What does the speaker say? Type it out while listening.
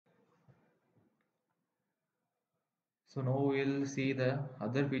So now we'll see the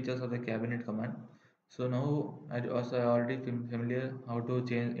other features of the cabinet command. So now I already familiar how to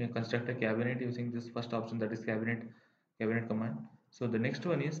change construct a cabinet using this first option, that is cabinet command. So the next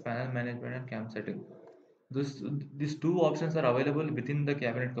one is panel management and cam setting. This these two options are available within the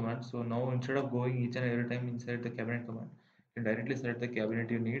cabinet command. So now instead of going each and every time inside the cabinet command, you can directly select the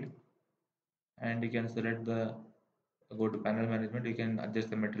cabinet you need, and you can select the go to panel management. You can adjust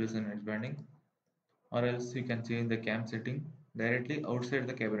the materials and expanding, or else you can change the cam setting directly outside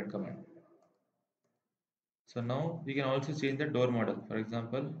the cabinet command. So now we can also change the door model. For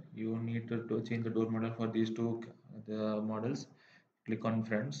example, you need to change the door model for these two the models. Click on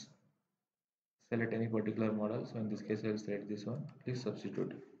friends, select any particular model. So in this case, I will select this one. Please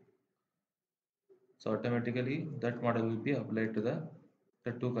substitute. So automatically that model will be applied to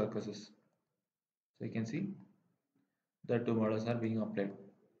the two carcasses. So you can see the two models are being applied.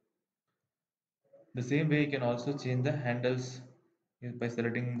 The same way you can also change the handles by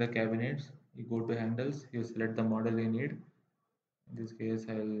selecting the cabinets. You go to handles, you select the model you need. In this case,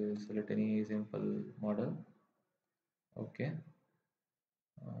 I will select any simple model. Okay,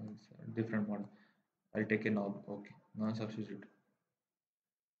 it's a different model. I'll take a knob. Okay, now substitute.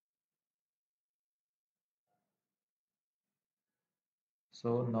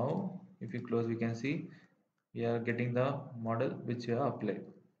 So now, if you close, we can see we are getting the model which we have applied.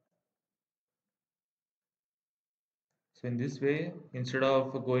 So in this way, instead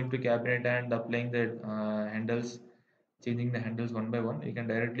of going to cabinet and applying the handles, changing the handles one by one, you can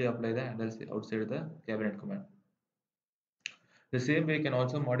directly apply the handles outside the cabinet command. The same way you can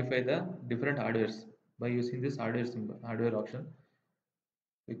also modify the different hardwares by using this hardware symbol, hardware option.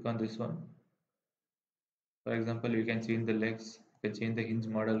 Click on this one. For example, you can change the legs, you can change the hinge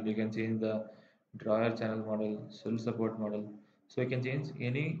model, you can change the drawer channel model, cell support model. So you can change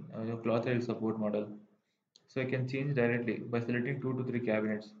any cloth rail support model. So you can change directly by selecting 2 to 3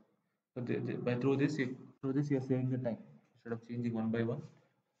 cabinets. So by through this you are saving the time. Instead of changing one by one,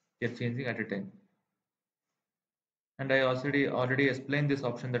 you are changing at a time. And I already explained this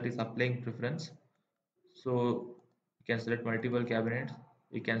option, that is applying preference. So you can select multiple cabinets.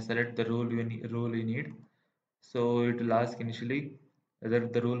 You can select the rule you need. So it will ask initially whether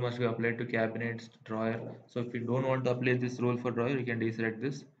the rule must be applied to cabinets, drawer. So if you don't want to apply this rule for drawer, you can deselect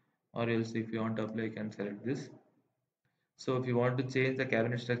this, or else if you want to apply, you can select this. So if you want to change the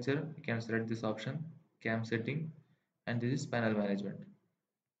cabinet structure, you can select this option, cam setting, and this is panel management.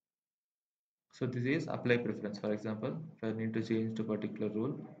 So this is apply preference. For example, if I need to change to particular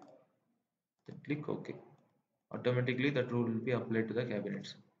rule, then click OK. Automatically that rule will be applied to the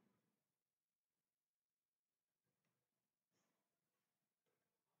cabinets.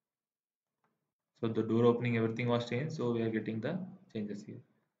 So the door opening, everything was changed. So we are getting the changes here.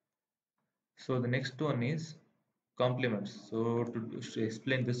 So the next one is complements. So to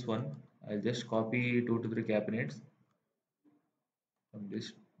explain this one, I'll just copy 2 to 3 cabinets from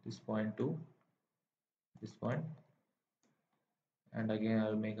this point to this point, and again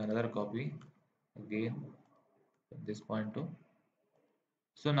I'll make another copy again from this point to.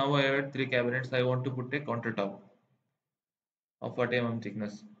 So now I have 3 cabinets. I want to put a countertop of 40 mm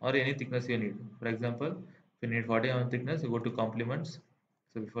thickness, or any thickness you need. For example, if you need 40 mm thickness, you go to complements.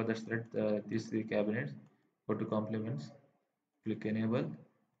 So before that, select these 3 cabinets, go to complements, click enable,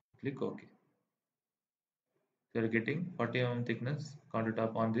 click OK. So you are getting 40 mm thickness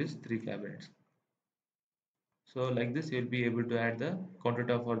countertop on these 3 cabinets. So like this, you will be able to add the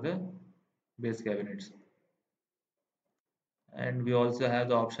countertop for the base cabinets. And we also have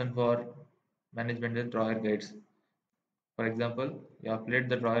the option for management and drawer guides. For example, you upload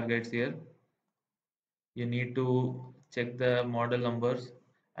the drawer guides here. You need to check the model numbers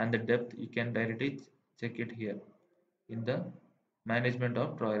and the depth. You can directly check it here in the management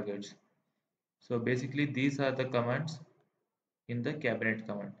of drawer guides. So basically these are the commands in the cabinet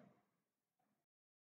command.